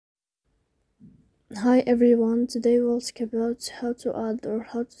Hi everyone, today we'll talk about how to add or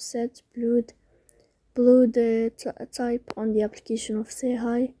how to set blood type on the application of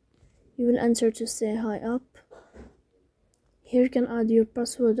SayHi. You will enter to SayHi app. Here you can add your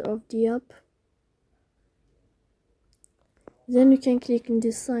password of the app. Then you can click on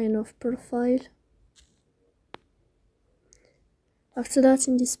the sign of profile. After that,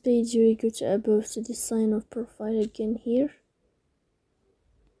 in this page you will go to above to the sign of profile again here.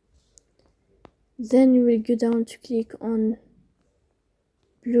 Then you will go down to click on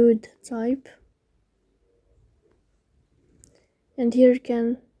blood type, and here you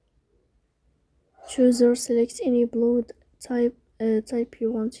can choose or select any blood type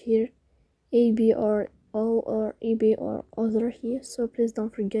you want here, AB or O or EB or other here. So please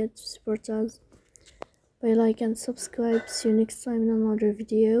don't forget to support us by like and subscribe. See you next time in another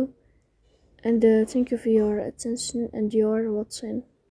video, and thank you for your attention and your watching.